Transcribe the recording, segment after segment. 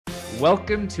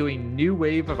Welcome to a new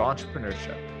wave of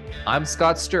entrepreneurship. I'm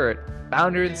Scott Stirrett,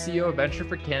 founder and CEO of Venture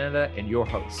for Canada, and your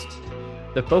host.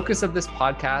 The focus of this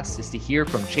podcast is to hear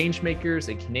from changemakers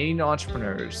and Canadian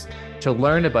entrepreneurs to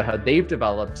learn about how they've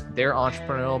developed their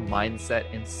entrepreneurial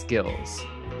mindset and skills.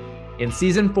 In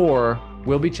season 4,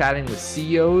 we'll be chatting with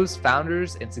CEOs,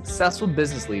 founders, and successful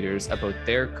business leaders about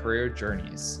their career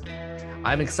journeys.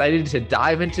 I'm excited to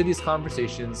dive into these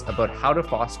conversations about how to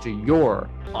foster your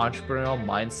entrepreneurial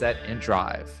mindset and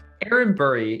drive. Erin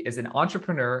Bury is an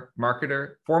entrepreneur,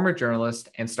 marketer, former journalist,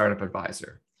 and startup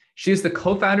advisor. She is the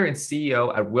co-founder and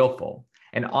CEO at Willfull,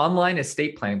 an online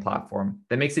estate planning platform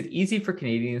that makes it easy for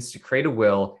Canadians to create a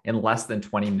will in less than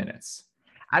 20 minutes.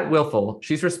 At Willfull,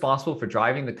 she's responsible for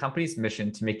driving the company's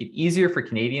mission to make it easier for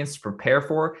Canadians to prepare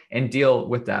for and deal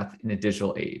with death in a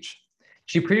digital age.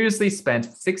 She previously spent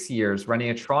 6 years running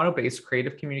a Toronto-based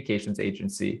creative communications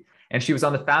agency, and she was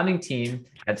on the founding team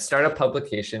at startup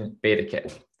publication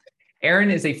BetaKit. Erin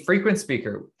is a frequent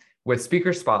speaker with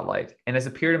Speaker Spotlight and has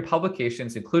appeared in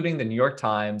publications including the New York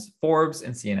Times, Forbes,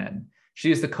 and CNN.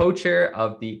 She is the co-chair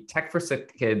of the Tech for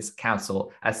Sick Kids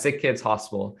Council at Sick Kids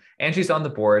Hospital, and she's on the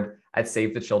board at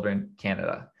Save the Children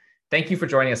Canada. Thank you for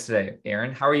joining us today,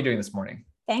 Erin. How are you doing this morning?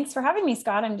 Thanks for having me,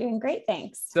 Scott. I'm doing great,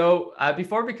 thanks. So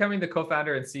before becoming the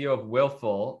co-founder and CEO of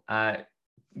Willfull,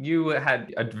 you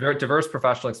had a very diverse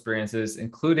professional experiences,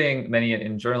 including many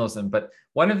in journalism. But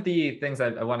one of the things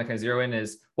I want to kind of zero in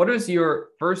is, what was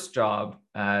your first job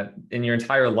in your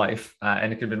entire life?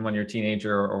 And it could have been when you're a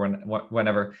teenager or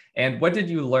whenever. And what did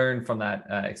you learn from that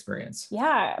experience?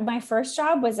 Yeah, my first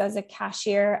job was as a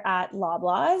cashier at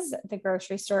Loblaws, the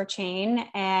grocery store chain.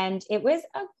 And it was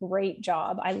a great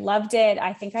job. I loved it.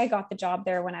 I think I got the job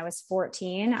there when I was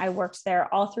 14. I worked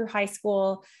there all through high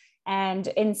school and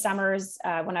in summers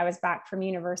when I was back from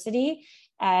university.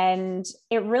 And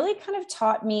it really kind of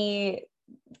taught me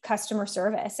customer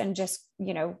service and just,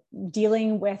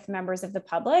 dealing with members of the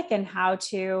public and how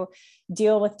to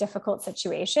deal with difficult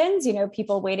situations.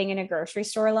 People waiting in a grocery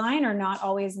store line are not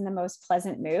always in the most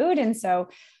pleasant mood. And so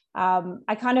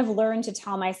I kind of learned to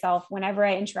tell myself whenever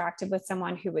I interacted with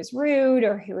someone who was rude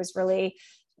or who was really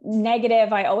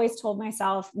negative, I always told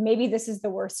myself, maybe this is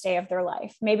the worst day of their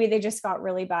life. Maybe they just got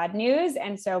really bad news.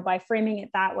 And so by framing it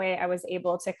that way, I was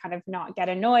able to kind of not get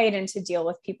annoyed and to deal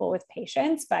with people with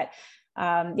patience. But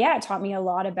it taught me a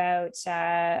lot about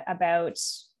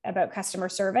customer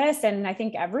service. And I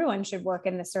think everyone should work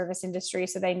in the service industry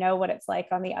so they know what it's like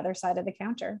on the other side of the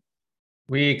counter.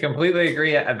 We completely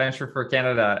agree at Venture for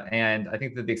Canada. And I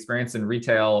think that the experience in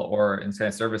retail or in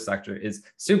the service sector is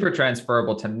super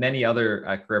transferable to many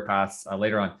other career paths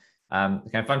later on.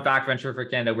 Kind of fun fact, Venture for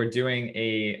Canada, we're doing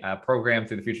a program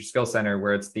through the Future Skills Center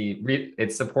where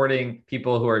it's supporting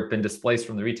people who have been displaced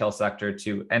from the retail sector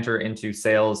to enter into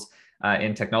sales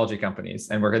in technology companies.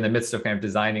 And we're in the midst of kind of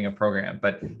designing a program.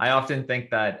 But I often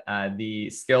think that the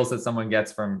skills that someone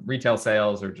gets from retail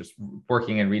sales or just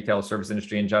working in retail service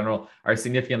industry in general are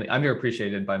significantly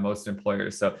underappreciated by most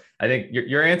employers. So I think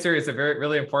your answer is a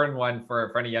really important one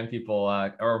for any young people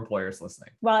or employers listening.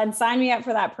 Well, and sign me up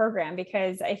for that program,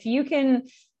 because if you can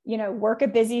work a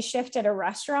busy shift at a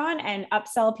restaurant and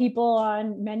upsell people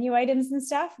on menu items and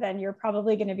stuff, then you're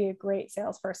probably going to be a great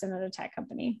salesperson at a tech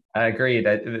company. I agree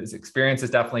that this experience is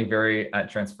definitely very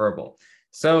transferable.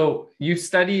 So you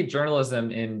studied journalism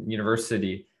in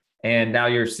university, and now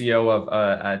you're CEO of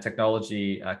a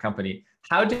technology company.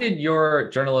 How did your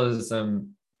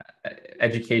journalism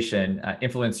education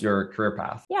influence your career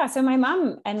path? Yeah, so my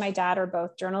mom and my dad are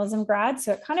both journalism grads,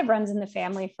 so it kind of runs in the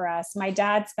family for us. My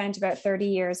dad spent about 30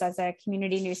 years as a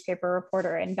community newspaper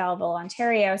reporter in Belleville,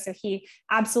 Ontario, so he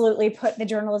absolutely put the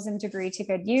journalism degree to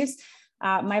good use.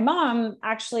 My mom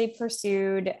actually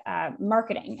pursued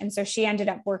marketing, and so she ended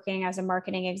up working as a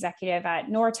marketing executive at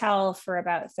Nortel for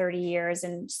about 30 years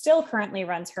and still currently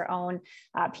runs her own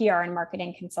PR and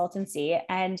marketing consultancy.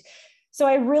 And so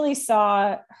I really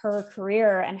saw her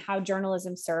career and how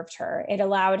journalism served her. It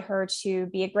allowed her to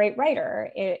be a great writer.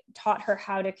 It taught her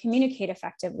how to communicate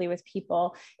effectively with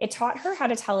people. It taught her how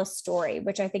to tell a story,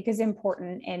 which I think is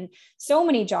important in so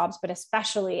many jobs, but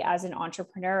especially as an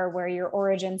entrepreneur, where your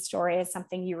origin story is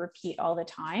something you repeat all the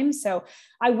time. So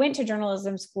I went to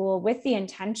journalism school with the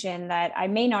intention that I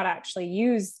may not actually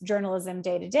use journalism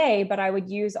day to day, but I would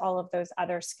use all of those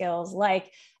other skills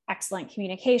like excellent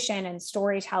communication and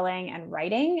storytelling and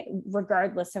writing,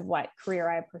 regardless of what career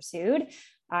I pursued.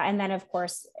 And then, of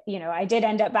course, I did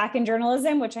end up back in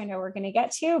journalism, which I know we're going to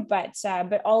get to, but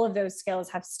all of those skills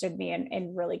have stood me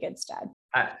in really good stead.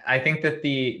 I think that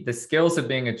the skills of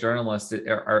being a journalist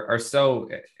are so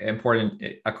important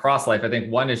across life. I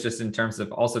think one is just in terms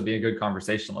of also being a good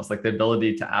conversationalist, like the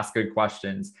ability to ask good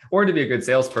questions or to be a good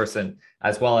salesperson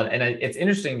as well. And it's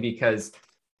interesting because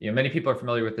many people are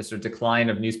familiar with this sort of decline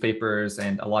of newspapers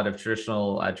and a lot of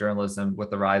traditional journalism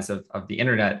with the rise of the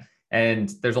internet. And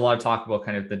there's a lot of talk about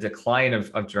kind of the decline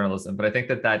of journalism. But I think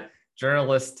that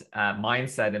journalist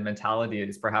mindset and mentality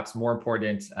is perhaps more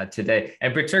important today,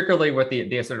 and particularly with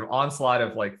the sort of onslaught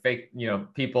of like fake,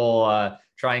 people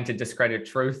trying to discredit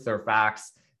truth or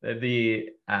facts. The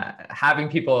having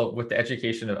people with the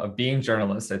education of being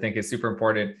journalists, I think, is super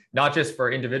important, not just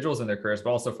for individuals in their careers,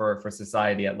 but also for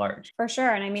society at large. For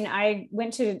sure. And I mean, I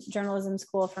went to journalism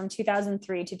school from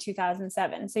 2003 to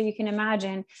 2007. So you can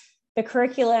imagine the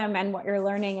curriculum and what you're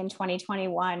learning in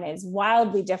 2021 is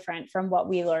wildly different from what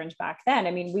we learned back then.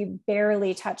 I mean, we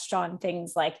barely touched on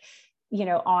things like,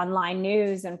 online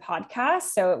news and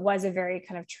podcasts. So it was a very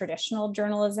kind of traditional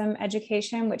journalism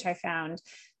education, which I found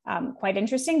quite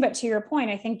interesting. But to your point,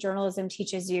 I think journalism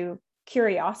teaches you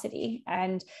curiosity,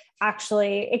 and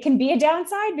actually it can be a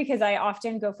downside because I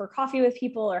often go for coffee with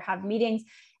people or have meetings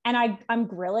and I'm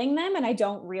grilling them and I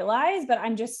don't realize, but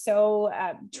I'm just so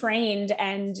trained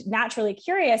and naturally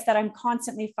curious that I'm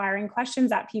constantly firing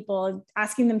questions at people,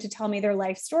 asking them to tell me their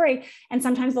life story. And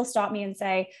sometimes they'll stop me and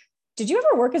say, did you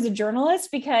ever work as a journalist?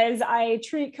 Because I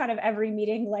treat kind of every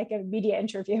meeting like a media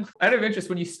interview. Out of interest,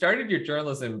 when you started your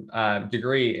journalism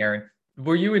degree, Erin,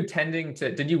 were you intending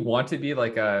did you want to be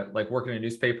like work in a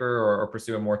newspaper or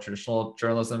pursue a more traditional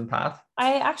journalism path?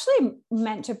 I actually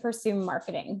meant to pursue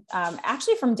marketing,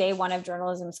 actually from day one of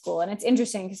journalism school. And it's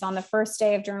interesting because on the first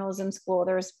day of journalism school,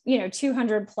 there was,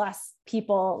 200 plus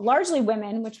people, largely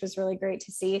women, which was really great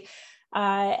to see.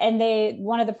 And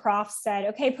one of the profs said,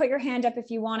 okay, put your hand up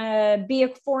if you want to be a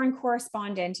foreign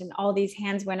correspondent. And all these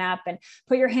hands went up, and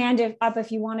put your hand up if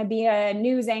you want to be a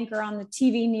news anchor on the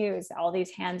TV news. All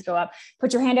these hands go up.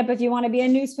 Put your hand up if you want to be a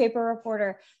newspaper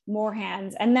reporter, more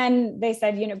hands. And then they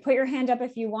said, put your hand up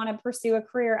if you want to pursue a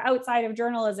career outside of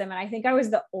journalism. And I think I was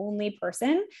the only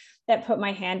person that put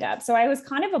my hand up. So I was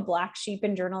kind of a black sheep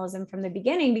in journalism from the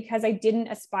beginning because I didn't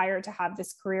aspire to have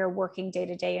this career working day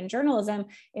to day in journalism.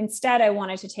 Instead, I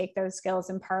wanted to take those skills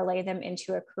and parlay them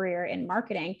into a career in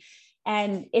marketing.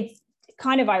 And it's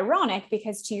kind of ironic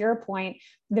because, to your point,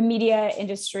 the media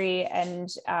industry and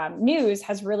news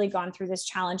has really gone through this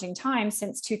challenging time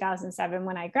since 2007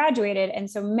 when I graduated. And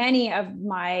so many of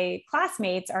my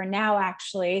classmates are now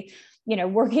actually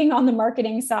working on the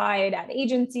marketing side at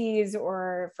agencies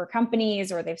or for companies,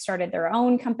 or they've started their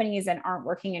own companies and aren't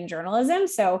working in journalism.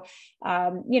 So,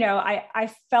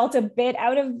 I felt a bit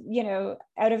out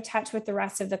of touch with the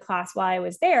rest of the class while I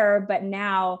was there. But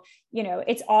now,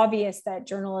 it's obvious that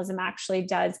journalism actually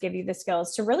does give you the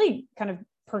skills to really kind of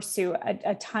pursue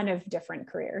a ton of different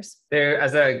careers. There,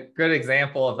 as a good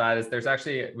example of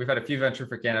that, we've had a few Venture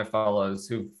for Canada fellows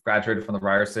who've graduated from the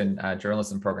Ryerson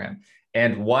journalism program.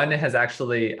 And one has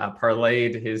actually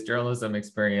parlayed his journalism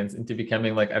experience into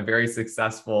becoming like a very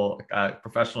successful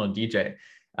professional DJ,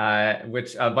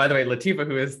 which, by the way, Latifa,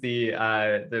 who is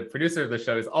the producer of the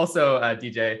show, is also a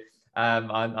DJ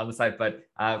on the site. But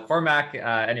Cormac,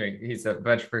 anyway, he's a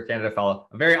Venture for Canada fellow,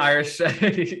 very Irish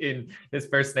in his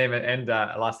first name and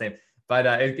last name. But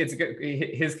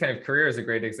his kind of career is a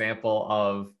great example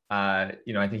of, I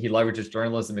think he leverages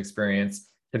journalism experience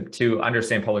to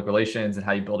understand public relations and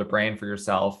how you build a brand for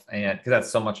yourself. And because that's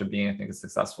so much of being, I think, a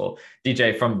successful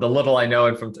DJ from the little I know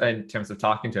and in terms of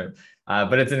talking to him.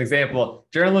 But it's an example.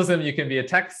 Journalism, you can be a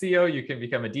tech CEO, you can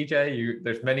become a DJ.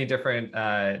 There's many different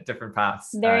paths.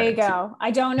 There you go.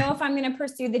 I don't know if I'm going to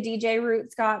pursue the DJ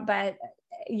route, Scott, but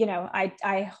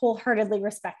I wholeheartedly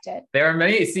respect it. There are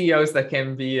many CEOs that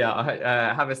can be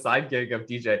have a side gig of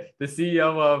DJ. The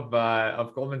CEO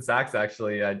of Goldman Sachs,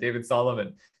 actually, David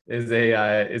Solomon, is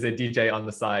a DJ on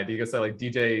the side. You could say like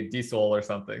DJ Diesel or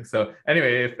something. So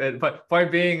anyway, but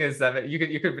point being is that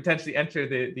you could potentially enter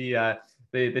the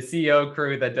CEO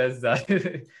crew that does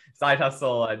side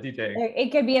hustle DJing.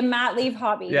 It could be a mat leave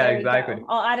hobby. Yeah, exactly.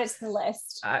 I'll add it to the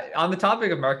list. On the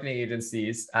topic of marketing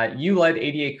agencies, you led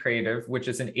 88 Creative, which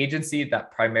is an agency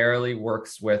that primarily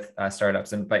works with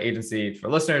startups. And by agency, for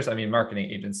listeners, I mean marketing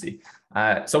agency.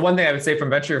 So one thing I would say from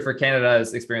Venture for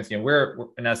Canada's experience, we're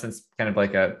in essence kind of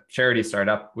like a charity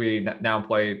startup. We now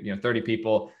employ 30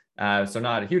 people, so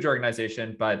not a huge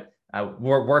organization, but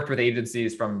worked with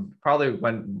agencies from probably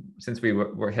since we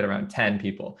were hit around 10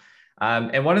 people.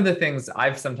 And one of the things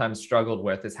I've sometimes struggled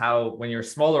with is how, when you're a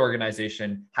smaller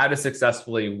organization, how to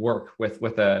successfully work with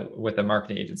a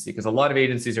marketing agency, because a lot of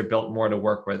agencies are built more to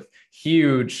work with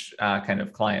huge kind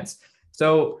of clients.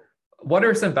 So what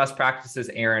are some best practices,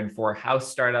 Erin, for how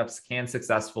startups can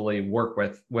successfully work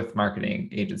with marketing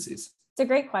agencies? It's a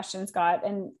great question, Scott.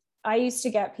 And I used to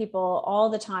get people all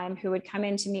the time who would come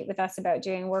in to meet with us about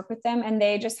doing work with them. And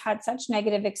they just had such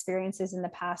negative experiences in the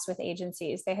past with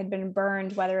agencies. They had been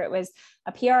burned, whether it was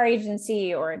a PR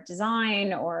agency or a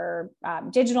design or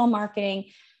digital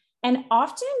marketing. And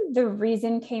often the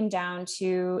reason came down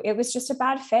to it was just a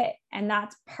bad fit. And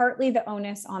that's partly the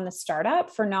onus on the startup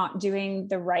for not doing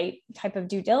the right type of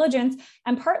due diligence,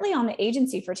 and partly on the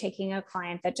agency for taking a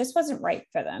client that just wasn't right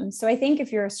for them. So I think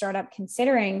if you're a startup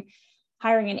considering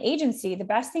hiring an agency, the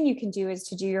best thing you can do is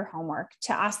to do your homework,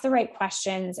 to ask the right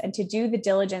questions and to do the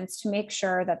diligence to make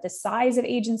sure that the size of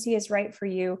agency is right for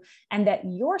you and that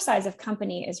your size of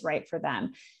company is right for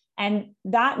them. And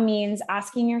that means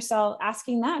asking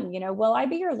them, will I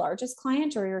be your largest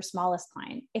client or your smallest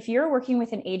client? If you're working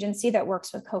with an agency that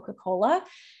works with Coca-Cola,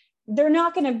 they're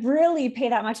not going to really pay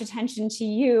that much attention to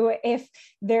you if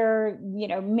their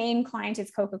main client is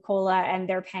Coca-Cola and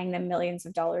they're paying them millions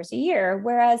of dollars a year.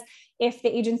 Whereas if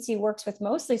the agency works with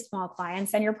mostly small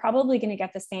clients, then you're probably going to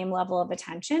get the same level of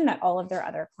attention that all of their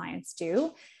other clients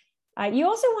do. You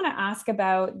also want to ask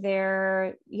about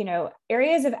their,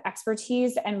 areas of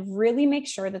expertise and really make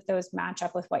sure that those match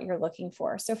up with what you're looking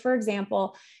for. So for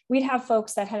example, we'd have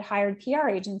folks that had hired PR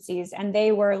agencies and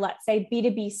they were, let's say,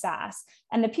 B2B SaaS.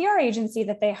 And the PR agency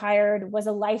that they hired was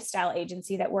a lifestyle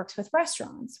agency that works with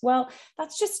restaurants. Well,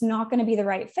 that's just not going to be the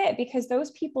right fit because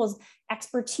those people's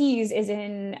expertise is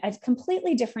in a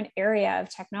completely different area of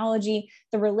technology.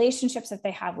 The relationships that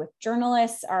they have with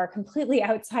journalists are completely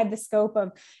outside the scope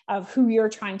of who you're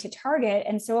trying to target.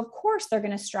 And so, of course, they're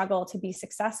going to struggle to be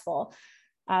successful.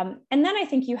 And then I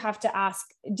think you have to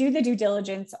do the due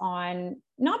diligence on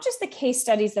not just the case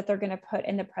studies that they're going to put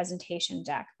in the presentation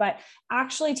deck, but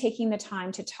actually taking the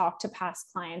time to talk to past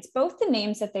clients, both the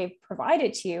names that they've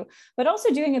provided to you, but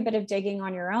also doing a bit of digging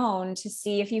on your own to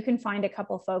see if you can find a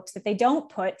couple folks that they don't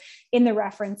put in the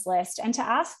reference list and to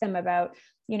ask them about,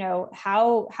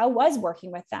 how was working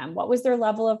with them? What was their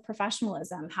level of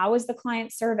professionalism? How was the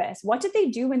client service? What did they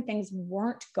do when things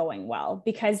weren't going well?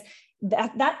 Because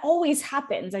that always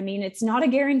happens. I mean, it's not a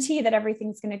guarantee that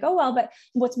everything's going to go well, but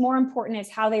what's more important is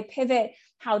how they pivot,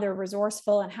 how they're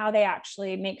resourceful, and how they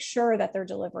actually make sure that they're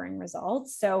delivering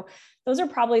results. So those are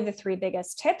probably the three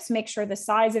biggest tips. Make sure the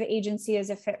size of agency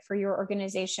is a fit for your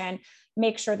organization.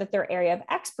 Make sure that their area of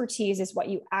expertise is what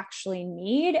you actually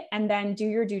need, and then do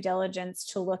your due diligence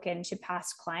to look into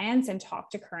past clients and talk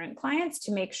to current clients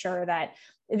to make sure that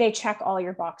they check all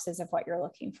your boxes of what you're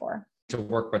looking for. To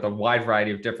work with a wide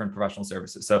variety of different professional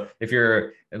services. So if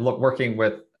you're working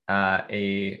with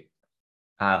a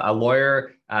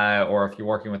lawyer, or if you're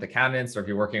working with accountants, or if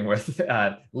you're working with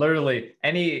literally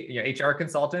any HR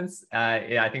consultants,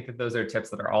 I think that those are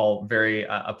tips that are all very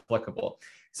applicable.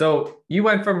 So you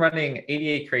went from running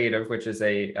 88 Creative, which is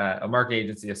a marketing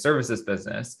agency, a services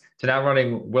business, to now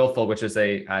running Willfull, which is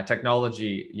a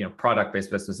technology,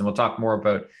 product-based business. And we'll talk more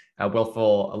about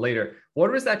Willfull later. What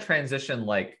was that transition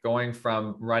like, going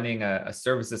from running a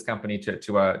services company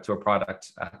to a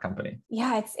product company?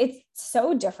 Yeah, it's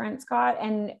so different, Scott,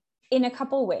 and in a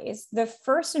couple ways. The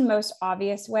first and most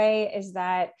obvious way is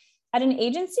that at an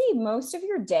agency, most of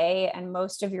your day and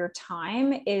most of your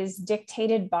time is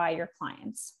dictated by your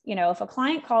clients. If a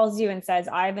client calls you and says,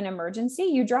 I have an emergency,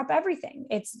 you drop everything.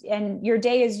 And your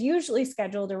day is usually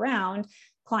scheduled around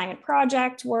client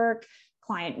project work,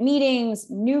 client meetings,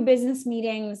 new business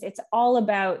meetings. It's all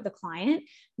about the client.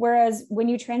 Whereas when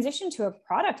you transition to a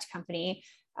product company,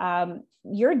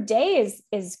 your day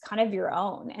is kind of your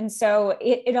own. And so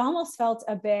it almost felt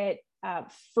a bit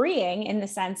freeing in the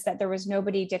sense that there was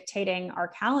nobody dictating our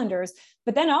calendars,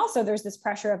 but then also there's this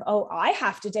pressure of, I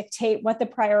have to dictate what the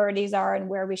priorities are and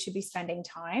where we should be spending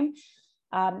time.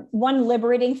 One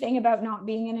liberating thing about not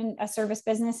being in a service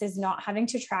business is not having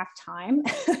to track time.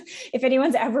 If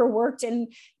anyone's ever worked in,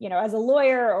 as a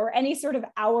lawyer or any sort of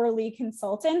hourly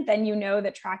consultant, then you know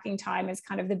that tracking time is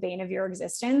kind of the bane of your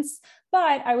existence.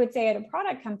 But I would say at a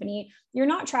product company, you're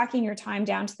not tracking your time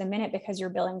down to the minute because you're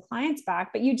billing clients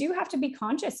back, but you do have to be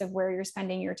conscious of where you're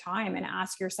spending your time and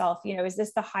ask yourself, is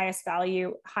this the highest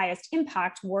value, highest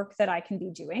impact work that I can be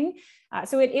doing?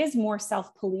 So it is more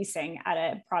self-policing at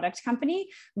a product company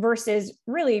versus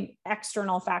really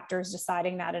external factors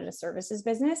deciding that at a services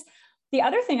business. The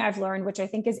other thing I've learned, which I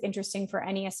think is interesting for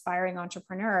any aspiring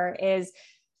entrepreneur, is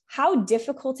how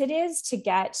difficult it is to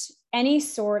get any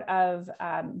sort of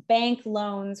bank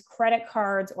loans, credit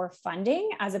cards, or funding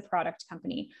as a product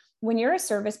company. when you're a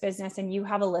service business and you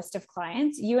have a list of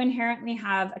clients, you inherently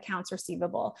have accounts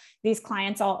receivable. These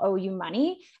clients all owe you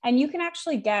money, and you can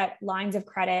actually get lines of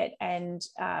credit and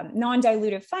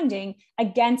non-dilutive funding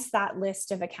against that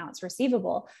list of accounts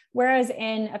receivable. Whereas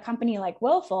in a company like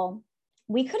Willfull,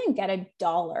 we couldn't get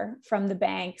 $1 from the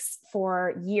banks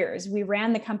for years. We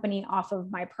ran the company off of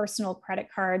my personal credit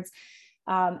cards.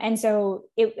 And so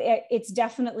it's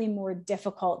definitely more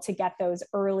difficult to get those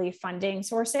early funding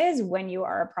sources when you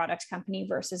are a product company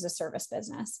versus a service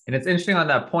business. And it's interesting on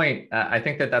that point. I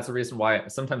think that that's a reason why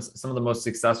sometimes some of the most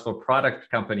successful product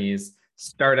companies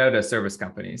start out as service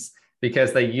companies,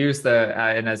 because they use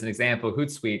and as an example,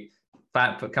 Hootsuite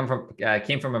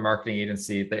came from a marketing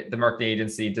agency. The marketing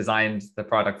agency designed the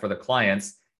product for the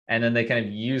clients, and then they kind of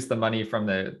use the money from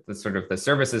the sort of the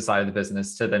services side of the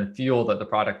business to then fuel the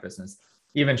product business.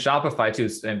 Even Shopify too,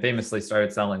 and famously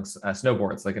started selling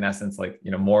snowboards, like in essence, like,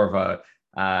 you know, more of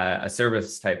a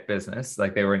service type business.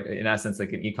 Like they were in essence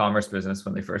like an e-commerce business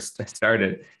when they first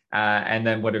started, and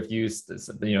then would have used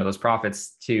those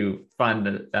profits to fund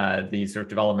the sort of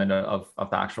development of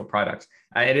the actual product.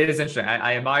 It is interesting.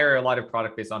 I admire a lot of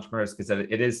product-based entrepreneurs because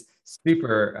it is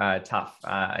super tough,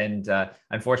 and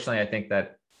unfortunately, I think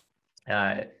that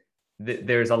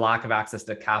there's a lack of access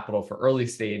to capital for early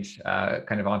stage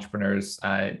kind of entrepreneurs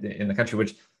in the country,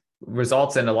 which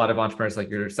results in a lot of entrepreneurs like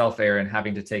yourself, Erin,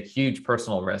 having to take huge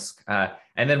personal risk.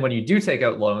 And then when you do take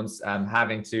out loans,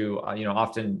 having to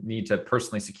often need to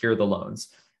personally secure the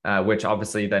loans, which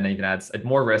obviously then even adds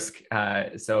more risk.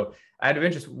 So out of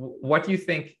interest, what do you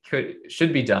think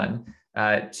should be done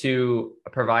to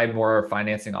provide more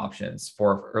financing options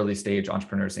for early stage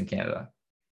entrepreneurs in Canada?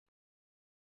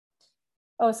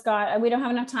 Oh, Scott, we don't have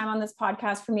enough time on this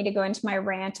podcast for me to go into my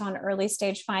rant on early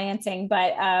stage financing,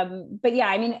 but yeah,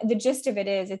 I mean, the gist of it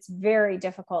is it's very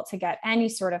difficult to get any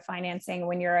sort of financing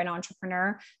when you're an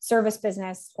entrepreneur, service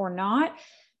business or not.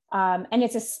 And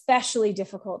it's especially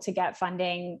difficult to get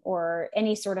funding or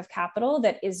any sort of capital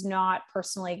that is not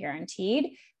personally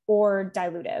guaranteed or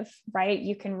dilutive, right?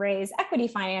 You can raise equity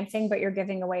financing, but you're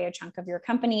giving away a chunk of your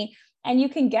company. And you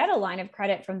can get a line of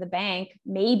credit from the bank,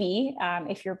 maybe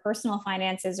if your personal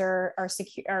finances are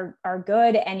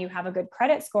good and you have a good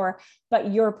credit score,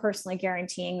 but you're personally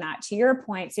guaranteeing that, to your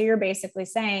point. So you're basically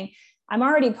saying, I'm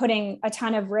already putting a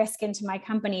ton of risk into my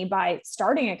company by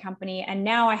starting a company. And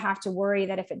now I have to worry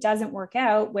that if it doesn't work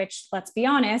out, which, let's be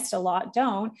honest, a lot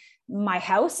don't, my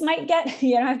house might get,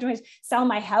 I have to sell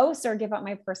my house or give up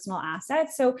my personal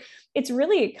assets. So it's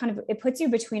really kind of, it puts you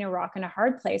between a rock and a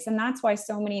hard place. And that's why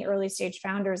so many early stage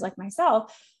founders like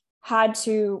myself had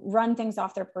to run things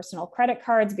off their personal credit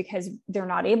cards because they're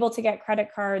not able to get credit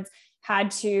cards,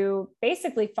 had to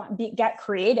basically get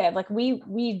creative. Like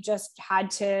we just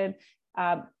had to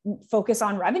focus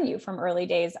on revenue from early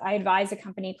days. I advise a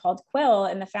company called Quill,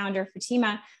 and the founder,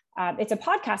 Fatima, it's a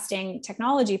podcasting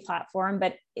technology platform,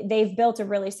 but they've built a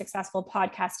really successful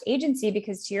podcast agency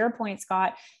because, to your point,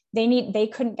 Scott, they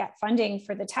couldn't get funding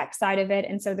for the tech side of it.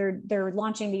 And so they're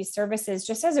launching these services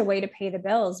just as a way to pay the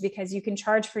bills, because you can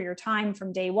charge for your time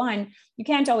from day one. You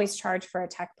can't always charge for a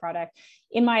tech product.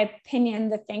 In my opinion,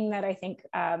 the thing that I think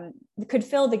could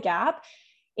fill the gap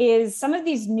is some of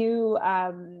these new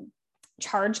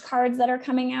charge cards that are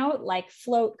coming out, like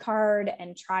Float Card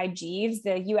and Try Jeeves.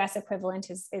 The US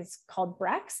equivalent is called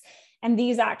Brex. And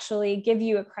these actually give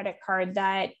you a credit card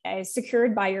that is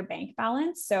secured by your bank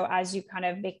balance. So as you kind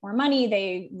of make more money,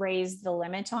 they raise the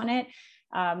limit on it.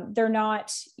 They're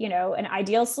not, an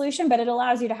ideal solution, but it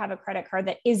allows you to have a credit card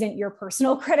that isn't your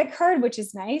personal credit card, which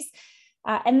is nice.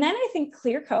 And then I think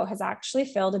ClearCo has actually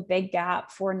filled a big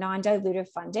gap for non-dilutive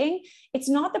funding. It's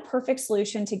not the perfect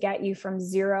solution to get you from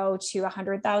 0 to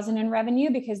 100,000 in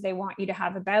revenue, because they want you to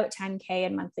have about 10K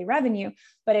in monthly revenue,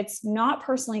 but it's not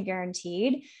personally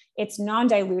guaranteed. It's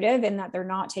non-dilutive in that they're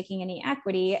not taking any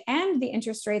equity, and the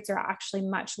interest rates are actually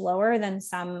much lower than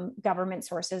some government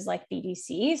sources like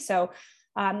BDC. So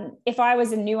if I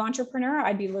was a new entrepreneur,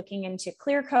 I'd be looking into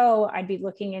ClearCo. I'd be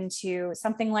looking into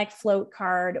something like Float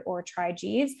Card or Try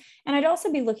Jeeves. And I'd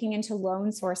also be looking into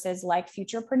loan sources like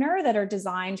Futurepreneur that are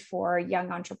designed for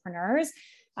young entrepreneurs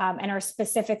and are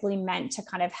specifically meant to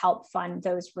kind of help fund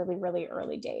those really, really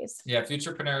early days. Yeah,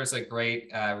 Futurepreneur is a great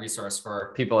resource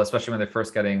for people, especially when they're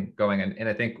first getting going. And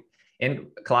I think in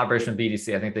collaboration with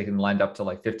BDC, I think they can lend up to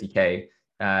like 50K.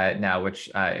 Now, which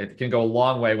it can go a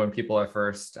long way when people are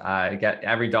first get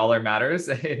every dollar matters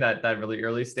in that really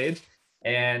early stage.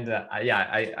 And I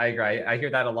agree. I hear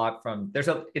that a lot from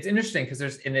it's interesting because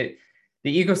there's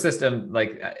the ecosystem,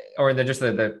 like, or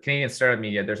the Canadian startup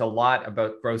media, there's a lot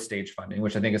about growth stage funding,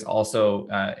 which I think is also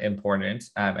important.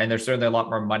 And there's certainly a lot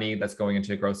more money that's going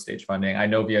into growth stage funding. I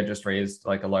know Via just raised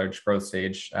like a large growth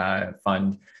stage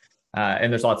fund.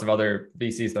 And there's lots of other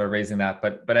VCs that are raising that,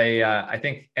 but I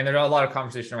think, and there's a lot of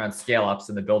conversation around scale ups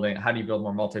in the building. How do you build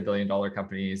more multi-billion-dollar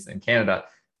companies in Canada?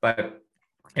 But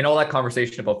in all that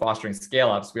conversation about fostering scale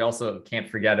ups, we also can't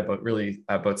forget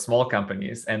about small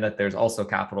companies, and that there's also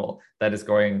capital that is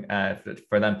going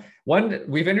for them.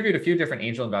 We've interviewed a few different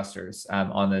angel investors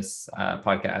on this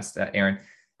podcast, Erin.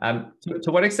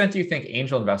 To what extent do you think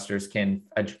angel investors can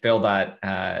fill that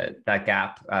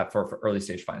gap for early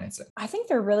stage financing? I think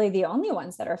they're really the only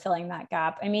ones that are filling that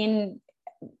gap. I mean,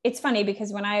 it's funny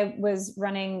because when I was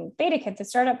running BetaKit, the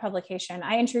startup publication,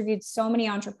 I interviewed so many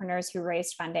entrepreneurs who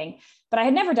raised funding, but I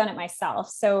had never done it myself.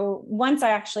 So once I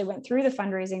actually went through the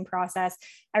fundraising process,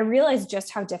 I realized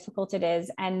just how difficult it is.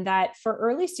 And that for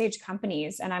early stage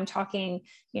companies, and I'm talking,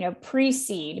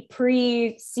 pre-seed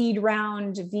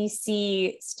round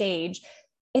VC stage,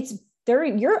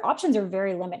 your options are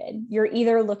very limited. You're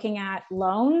either looking at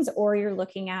loans or you're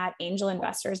looking at angel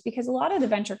investors, because a lot of the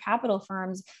venture capital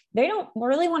firms, they don't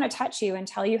really want to touch you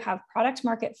until you have product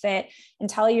market fit,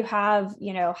 until you have,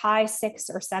 high 6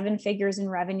 or 7 figures in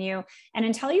revenue, and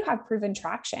until you have proven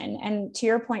traction. And to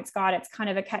your point, Scott, it's kind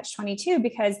of a catch-22,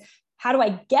 because how do I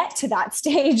get to that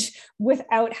stage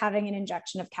without having an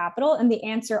injection of capital? And the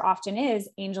answer often is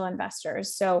angel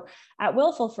investors. So at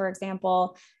Willfull, for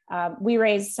example, we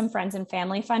raised some friends and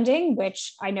family funding,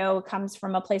 which I know comes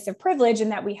from a place of privilege in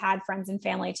that we had friends and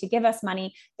family to give us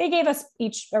money. They gave us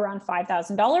each around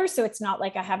 $5,000. So it's not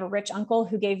like I have a rich uncle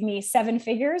who gave me 7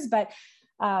 figures, but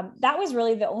that was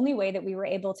really the only way that we were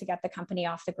able to get the company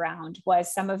off the ground,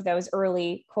 was some of those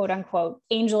early quote unquote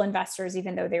angel investors,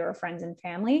 even though they were friends and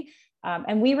family.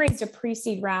 And we raised a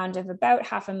pre-seed round of about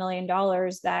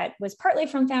 $500,000 that was partly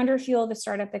from Founder Fuel, the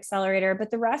startup accelerator,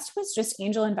 but the rest was just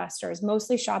angel investors,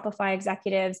 mostly Shopify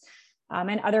executives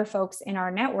and other folks in our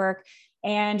network.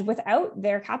 And without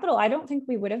their capital, I don't think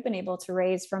we would have been able to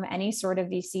raise from any sort of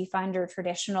VC fund or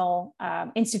traditional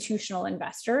institutional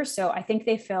investor. So I think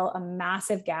they fill a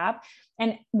massive gap.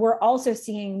 And we're also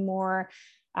seeing more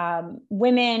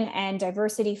women and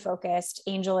diversity focused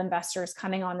angel investors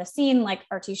coming on the scene, like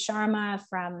Arti Sharma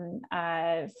from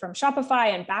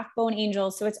Shopify and Backbone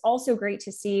Angels. So it's also great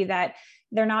to see that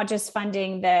they're not just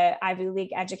funding the Ivy League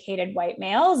educated white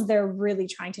males. They're really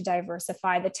trying to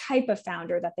diversify the type of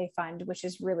founder that they fund, which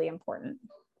is really important.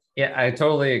 Yeah, I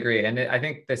totally agree. And I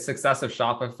think the success of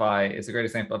Shopify is a great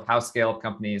example of how scale-up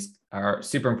companies are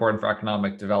super important for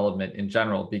economic development in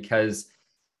general, because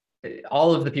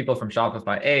all of the people from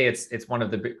Shopify, it's one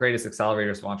of the greatest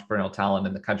accelerators of entrepreneurial talent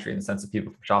in the country, in the sense that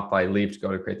people from Shopify leave to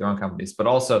go to create their own companies, but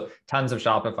also tons of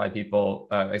Shopify people,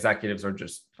 executives, or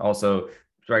just also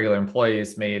regular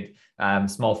employees, made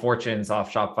small fortunes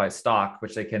off Shopify stock,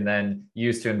 which they can then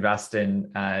use to invest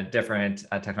in different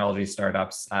technology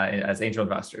startups as angel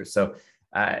investors. So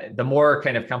the more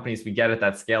kind of companies we get at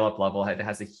that scale up level, it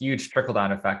has a huge trickle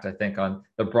down effect, I think, on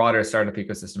the broader startup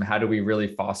ecosystem. How do we really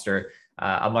foster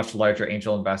a much larger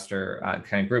angel investor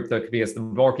kind of group? Because the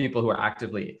more people who are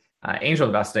actively angel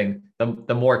investing,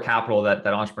 the more capital that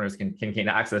entrepreneurs can gain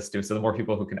access to. So the more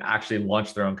people who can actually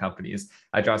launch their own companies,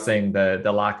 addressing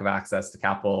the lack of access to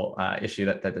capital issue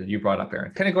that you brought up,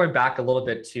 Erin. Kind of going back a little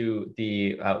bit to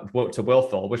to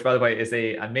Willfull, which, by the way, is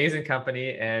an amazing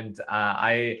company, and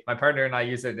my partner and I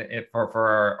use it for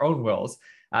our own wills.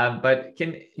 But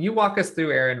can you walk us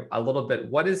through, Erin, a little bit?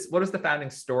 What is the founding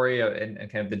story and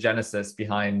kind of the genesis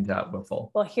behind Willfull?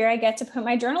 Well, here I get to put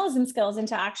my journalism skills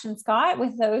into action, Scott,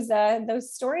 with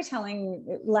those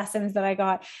storytelling lessons that I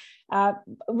got.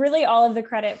 Really, all of the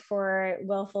credit for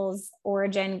Willfull's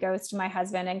origin goes to my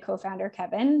husband and co-founder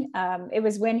Kevin. It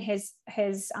was when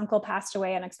his uncle passed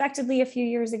away unexpectedly a few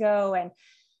years ago, and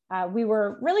we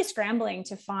were really scrambling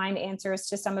to find answers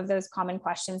to some of those common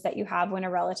questions that you have when a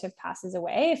relative passes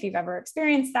away. If you've ever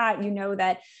experienced that,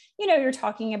 you're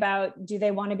talking about, do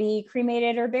they want to be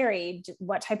cremated or buried?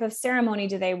 What type of ceremony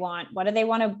do they want? What do they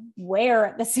want to wear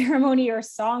at the ceremony, or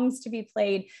songs to be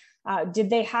played? Did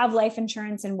they have life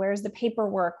insurance, and where's the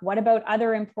paperwork? What about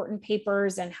other important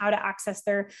papers and how to access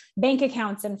their bank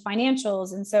accounts and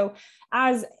financials? And so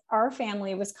as our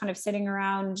family was kind of sitting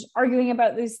around arguing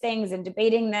about these things and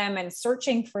debating them and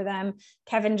searching for them,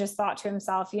 Kevin just thought to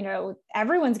himself,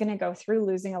 everyone's going to go through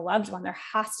losing a loved one. There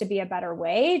has to be a better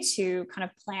way to kind of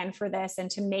plan for this and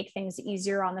to make things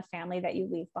easier on the family that you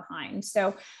leave behind.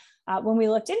 So When we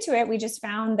looked into it, we just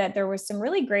found that there was some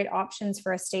really great options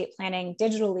for estate planning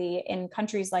digitally in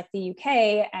countries like the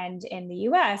UK and in the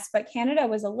US, but Canada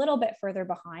was a little bit further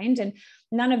behind, and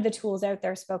none of the tools out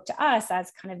there spoke to us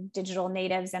as kind of digital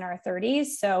natives in our 30s.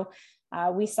 So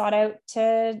we set out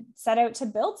to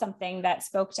build something that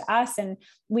spoke to us. And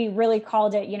we really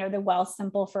called it, the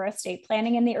Wealthsimple for estate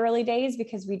planning in the early days,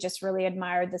 because we just really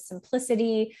admired the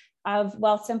simplicity of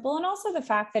Wealthsimple, and also the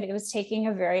fact that it was taking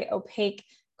a very opaque,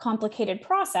 complicated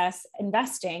process,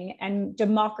 investing, and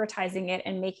democratizing it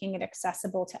and making it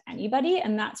accessible to anybody.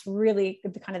 And that's really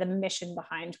the kind of the mission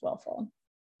behind Willfull.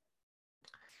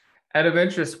 Out of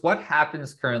interest, what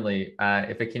happens currently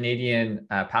if a Canadian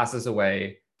passes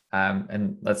away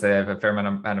and let's say they have a fair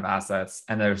amount of assets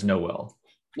and there's no will?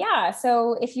 Yeah.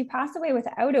 So if you pass away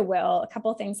without a will, a couple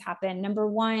of things happen. Number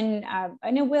one,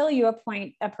 in a will, you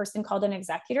appoint a person called an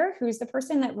executor, who's the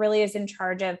person that really is in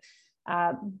charge of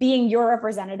being your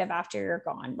representative after you're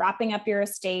gone, wrapping up your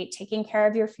estate, taking care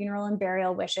of your funeral and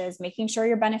burial wishes, making sure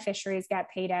your beneficiaries get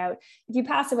paid out. If you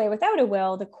pass away without a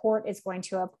will, the court is going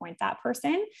to appoint that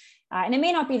person. And it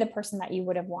may not be the person that you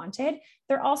would have wanted.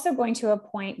 They're also going to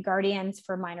appoint guardians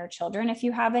for minor children if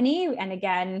you have any. And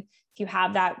again, if you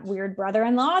have that weird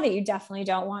brother-in-law that you definitely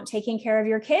don't want taking care of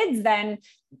your kids, then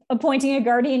appointing a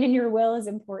guardian in your will is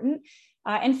important.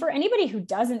 And for anybody who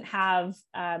doesn't have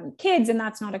kids, and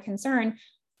that's not a concern,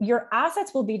 your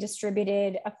assets will be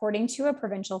distributed according to a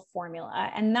provincial formula.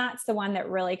 And that's the one that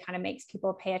really kind of makes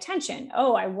people pay attention.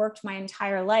 Oh, I worked my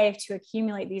entire life to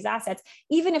accumulate these assets.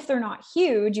 Even if they're not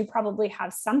huge, you probably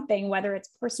have something, whether it's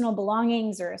personal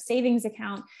belongings or a savings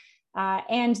account.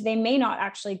 And they may not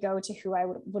actually go to who I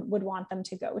would want them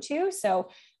to go to. So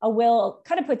a will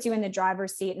kind of puts you in the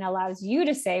driver's seat and allows you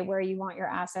to say where you want your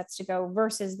assets to go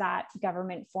versus that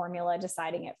government formula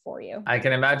deciding it for you. I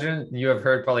can imagine you have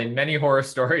heard probably many horror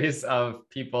stories of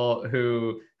people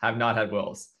who have not had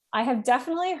wills. I have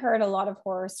definitely heard a lot of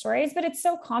horror stories, but it's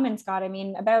so common, Scott. I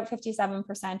mean, about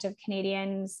 57% of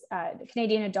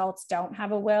Canadian adults don't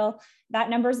have a will. That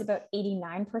number is about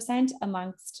 89%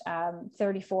 amongst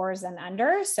 34s and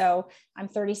under. So I'm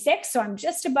 36, so I'm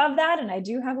just above that, and I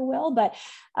do have a will. But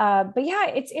yeah,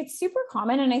 it's super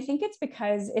common, and I think it's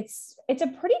because it's a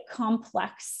pretty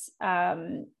complex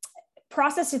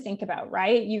process to think about,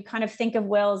 right? You kind of think of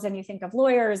wills and you think of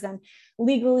lawyers and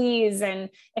legalese and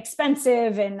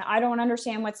expensive, and I don't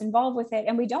understand what's involved with it.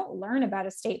 And we don't learn about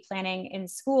estate planning in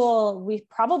school. We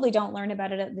probably don't learn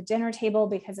about it at the dinner table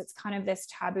because it's kind of this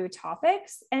taboo topic.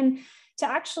 And to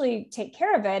actually take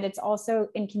care of it, it's also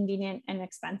inconvenient and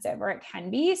expensive, or it can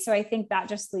be. So I think that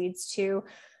just leads to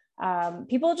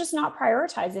people just not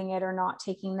prioritizing it or not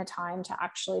taking the time to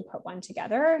actually put one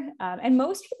together. And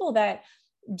most people that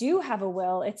do have a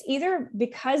will, it's either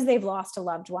because they've lost a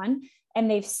loved one and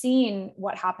they've seen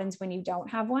what happens when you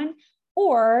don't have one,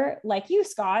 or like you,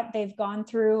 Scott, they've gone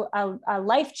through a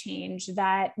life change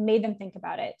that made them think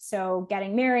about it. So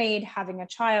getting married, having a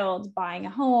child, buying a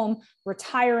home,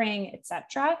 retiring,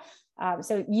 etc.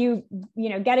 So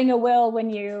getting a will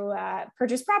when you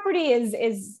purchase property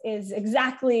is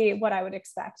exactly what I would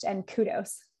expect, and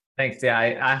kudos. Thanks. Yeah,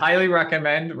 I highly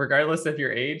recommend, regardless of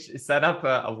your age, set up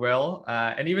a will.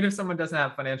 And even if someone doesn't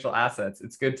have financial assets,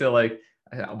 it's good to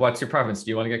what's your preference?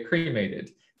 Do you want to get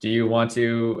cremated? Do you want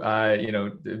to,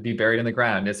 be buried in the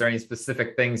ground? Is there any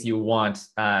specific things you want?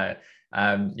 For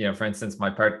instance, my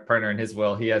partner in his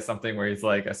will, he has something where he's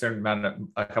like a certain amount of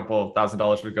a couple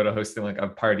 $1,000 would go to hosting like a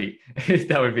party.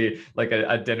 That would be like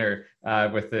a dinner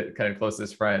with the kind of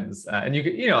closest friends. And you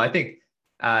could, I think,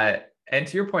 and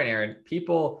to your point, Erin,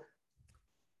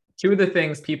 two of the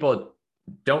things people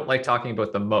don't like talking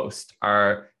about the most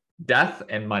are death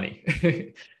and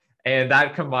money. And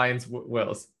that combines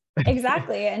wills.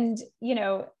 Exactly. And,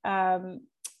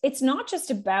 it's not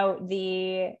just about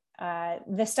the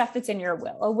stuff that's in your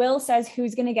will. A will says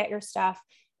who's going to get your stuff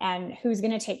and who's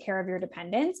going to take care of your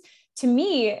dependents. To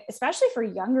me, especially for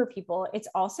younger people, it's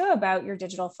also about your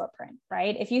digital footprint,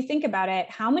 right? If you think about it,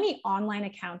 how many online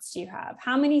accounts do you have?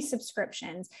 How many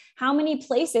subscriptions? How many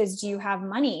places do you have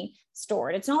money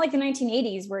stored? It's not like the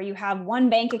 1980s where you have one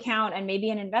bank account and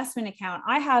maybe an investment account.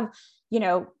 I have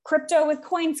crypto with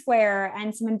CoinSquare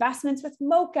and some investments with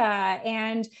Mocha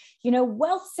and,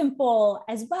 Wealthsimple,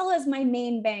 as well as my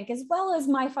main bank, as well as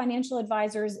my financial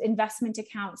advisor's investment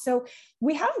account. So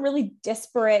we have really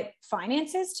disparate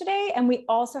finances today. And we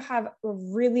also have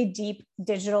really deep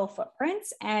digital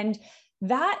footprints. And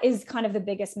that is kind of the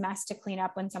biggest mess to clean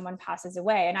up when someone passes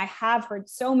away. And I have heard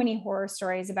so many horror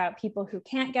stories about people who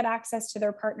can't get access to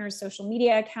their partner's social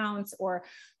media accounts or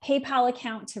PayPal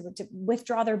account to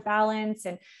withdraw their balance.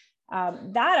 And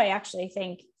that I actually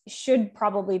think should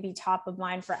probably be top of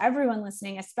mind for everyone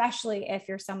listening, especially if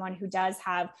you're someone who does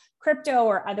have crypto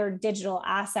or other digital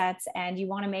assets and you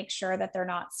want to make sure that they're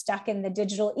not stuck in the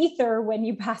digital ether when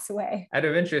you pass away. Out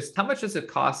of interest, how much does it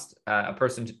cost a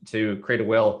person to create a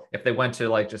will if they went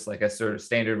to just like a sort of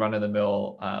standard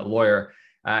run-of-the-mill lawyer?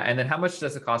 And then how much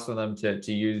does it cost for them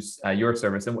to use your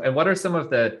service? And what are some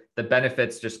of the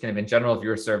benefits just kind of in general of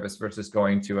your service versus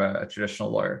going to a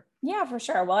traditional lawyer? Yeah, for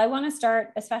sure. Well, I want to start,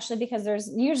 especially because there's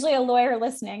usually a lawyer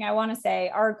listening. I want to say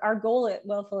our goal at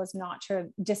Willfull is not to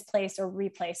displace or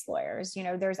replace lawyers.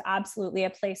 There's absolutely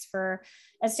a place for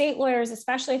estate lawyers,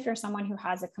 especially if you're someone who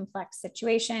has a complex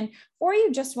situation or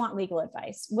you just want legal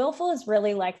advice. Willfull is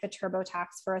really like the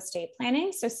TurboTax for estate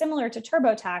planning. So similar to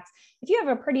TurboTax, if you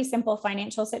have a pretty simple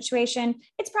financial situation,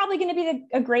 it's probably going to be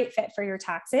a great fit for your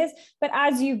taxes. But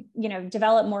as you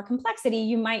develop more complexity,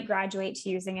 you might graduate to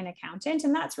using an accountant.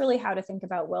 And that's really how to think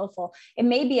about Willfull. It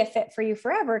may be a fit for you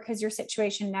forever because your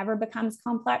situation never becomes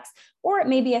complex, or it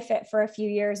may be a fit for a few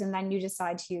years and then you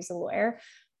decide to use a lawyer.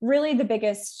 Really, the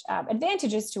biggest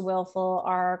advantages to Willfull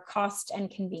are cost and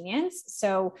convenience.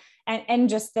 So, and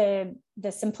just the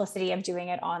simplicity of doing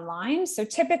it online. So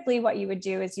typically what you would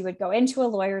do is you would go into a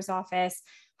lawyer's office,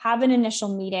 have an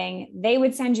initial meeting. They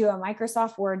would send you a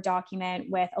Microsoft Word document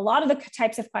with a lot of the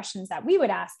types of questions that we would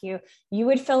ask you. You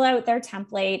would fill out their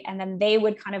template, and then they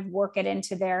would kind of work it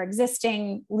into their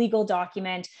existing legal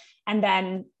document. And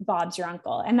then Bob's your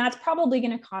uncle. And that's probably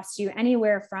going to cost you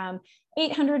anywhere from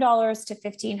 $800 to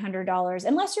 $1,500.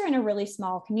 Unless you're in a really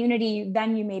small community,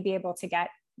 then you may be able to get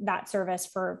that service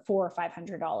for $400 or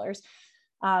 $500.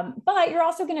 But you're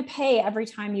also going to pay every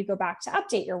time you go back to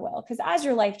update your will, because as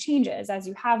your life changes, as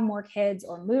you have more kids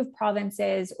or move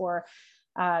provinces or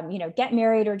get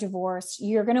married or divorced,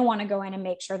 you're going to want to go in and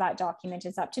make sure that document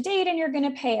is up to date, and you're going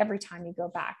to pay every time you go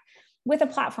back. With a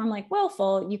platform like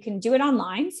Willfull, you can do it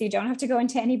online, so you don't have to go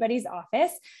into anybody's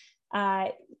office.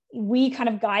 We kind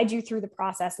of guide you through the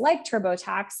process like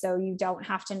TurboTax, so you don't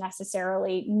have to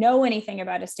necessarily know anything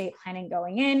about estate planning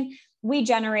going in. We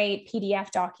generate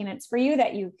PDF documents for you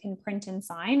that you can print and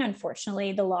sign.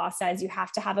 Unfortunately, the law says you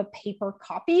have to have a paper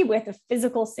copy with a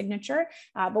physical signature,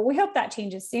 but we hope that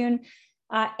changes soon.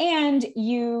 And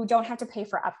you don't have to pay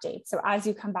for updates. So as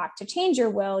you come back to change your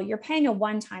will, you're paying a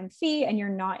one-time fee and you're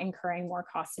not incurring more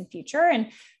costs in future.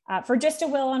 And for just a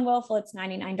will on Willfull, it's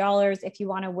 $99. If you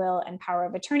want a will and power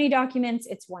of attorney documents,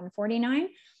 it's $149.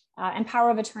 And power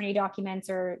of attorney documents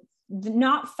are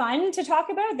not fun to talk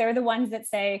about. They're the ones that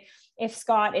say, if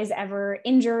Scott is ever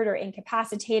injured or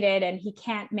incapacitated and he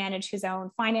can't manage his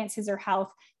own finances or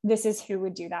health, this is who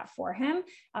would do that for him,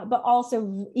 but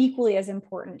also equally as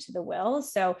important to the will.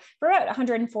 So for about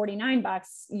 $149,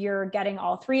 you're getting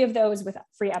all three of those with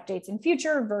free updates in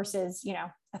future versus,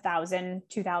 $1,000,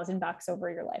 $2,000 over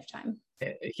your lifetime.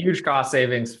 Huge cost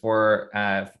savings for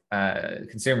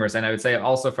consumers. And I would say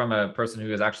also from a person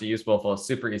who has actually used Willfull,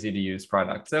 super easy to use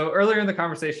product. So earlier in the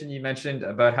conversation, you mentioned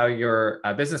about how your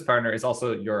business partner is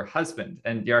also your husband.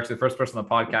 And you're actually the first person on the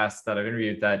podcast that I've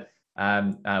interviewed that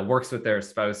works with their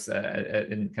spouse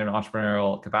in kind of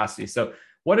entrepreneurial capacity. So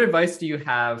what advice do you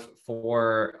have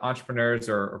for entrepreneurs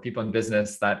or people in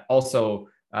business that also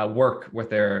work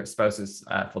with their spouses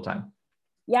full-time?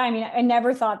 Yeah, I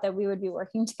never thought that we would be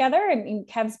working together.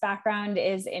 Kev's background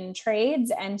is in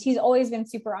trades and he's always been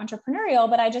super entrepreneurial,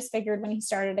 but I just figured when he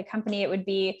started a company, it would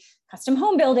be custom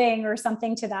home building or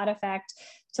something to that effect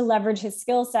to leverage his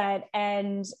skill set.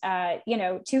 And,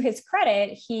 to his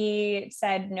credit, he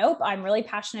said, nope, I'm really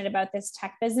passionate about this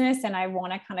tech business and I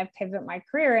want to kind of pivot my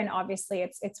career. And obviously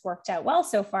it's worked out well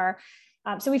so far.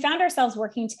 So we found ourselves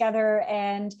working together,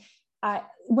 and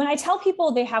when I tell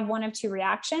people, they have one of two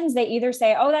reactions. They either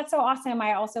say, oh, that's so awesome,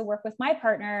 I also work with my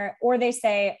partner, or they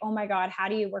say, oh my God, how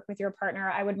do you work with your partner?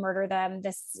 I would murder them.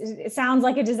 It sounds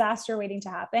like a disaster waiting to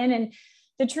happen. And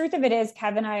the truth of it is,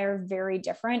 Kev and I are very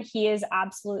different. He is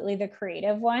absolutely the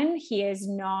creative one. He is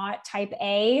not type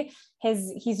A.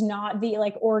 He's not the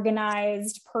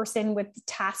organized person with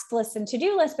task lists and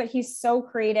to-do lists, but he's so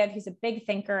creative. He's a big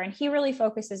thinker, and he really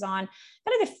focuses on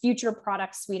kind of the future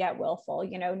product suite at Willfull.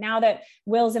 Now that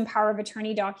wills and power of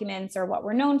attorney documents are what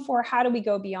we're known for, how do we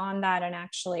go beyond that and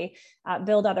actually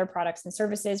build other products and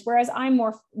services? Whereas I'm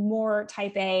more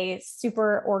type A,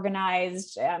 super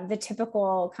organized, the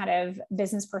typical kind of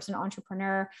business person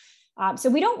entrepreneur.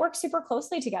 So we don't work super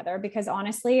closely together because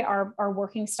honestly, our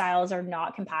working styles are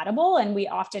not compatible, and we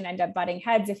often end up butting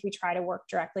heads if we try to work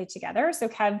directly together. So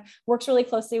Kev works really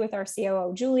closely with our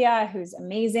COO, Julia, who's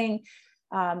amazing.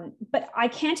 But I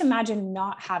can't imagine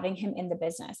not having him in the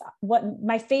business. What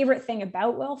my favorite thing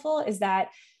about Willfull is that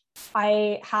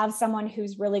I have someone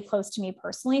who's really close to me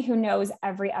personally, who knows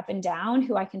every up and down,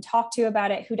 who I can talk to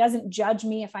about it, who doesn't judge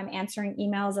me if I'm answering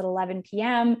emails at 11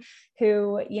 p.m.,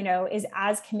 who, is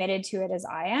as committed to it as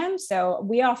I am. So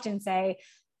we often say,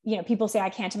 people say, I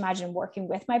can't imagine working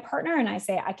with my partner. And I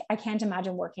say, I can't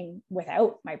imagine working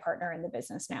without my partner in the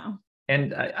business now.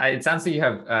 And it sounds like you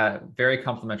have very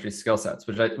complementary skill sets,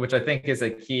 which I think is a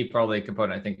key probably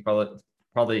component. I think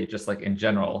probably just like in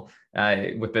general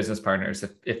with business partners,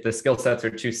 if the skill sets are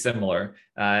too similar,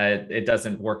 it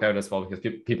doesn't work out as well because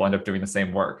people end up doing the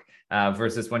same work.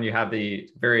 Versus when you have the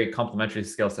very complementary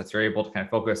skill sets, you're able to kind of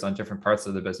focus on different parts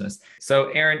of the business. So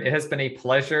Erin, it has been a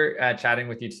pleasure chatting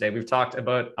with you today. We've talked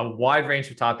about a wide range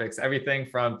of topics, everything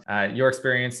from your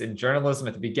experience in journalism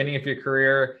at the beginning of your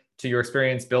career to your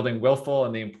experience building Willfull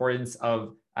and the importance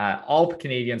of all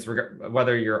Canadians,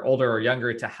 whether you're older or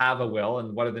younger, to have a will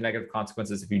and what are the negative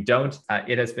consequences if you don't.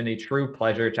 It has been a true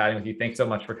pleasure chatting with you. Thanks so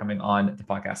much for coming on the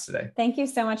podcast today. Thank you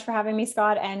so much for having me,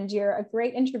 Scott. And you're a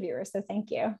great interviewer, so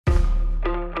thank you.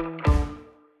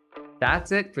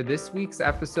 That's it for this week's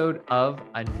episode of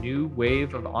A New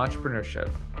Wave of Entrepreneurship.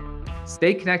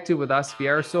 Stay connected with us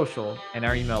via our social and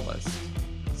our email list.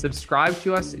 Subscribe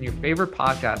to us in your favorite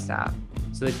podcast app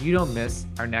so that you don't miss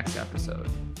our next episode.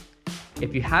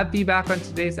 If you have feedback on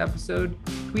today's episode,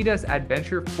 tweet us at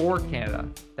Venture4Canada.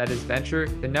 That is Venture,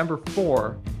 the number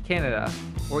 4, Canada,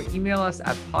 or email us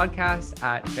at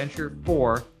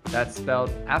podcast@venture4, that's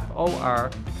spelled FOR,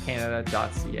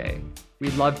 Canada.ca.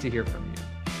 We'd love to hear from you.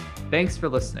 Thanks for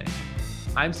listening.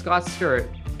 I'm Scott Stirrett,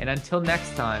 and until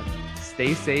next time,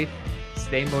 stay safe,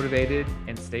 stay motivated,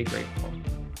 and stay grateful.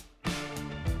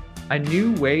 A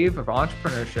New Wave of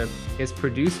Entrepreneurship is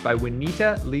produced by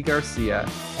Juanita Lee Garcia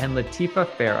and Latifa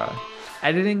Farah.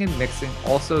 Editing and mixing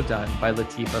also done by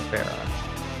Latifa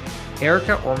Farah.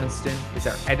 Erica Ormanston is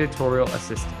our editorial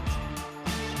assistant.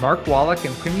 Mark Wallach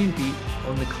and Premium Beat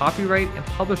own the copyright and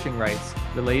publishing rights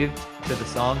related to the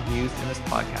song used in this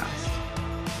podcast.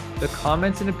 The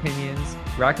comments and opinions,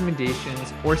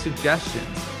 recommendations, or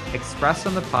suggestions expressed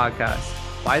on the podcast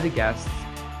by the guests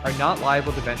are not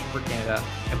liable to Venture for Canada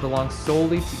and belong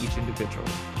solely to each individual.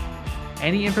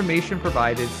 Any information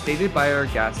provided, stated by our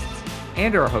guests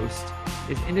and our host,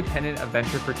 is independent of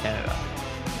Venture for Canada.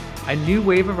 A New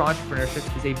Wave of Entrepreneurship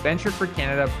is a Venture for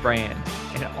Canada brand,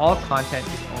 and all content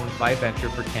is owned by Venture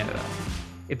for Canada.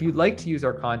 If you'd like to use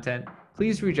our content,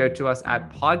 please reach out to us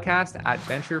at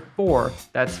podcast@venture4,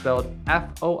 that's spelled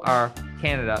FOR,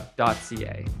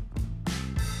 Canada.ca.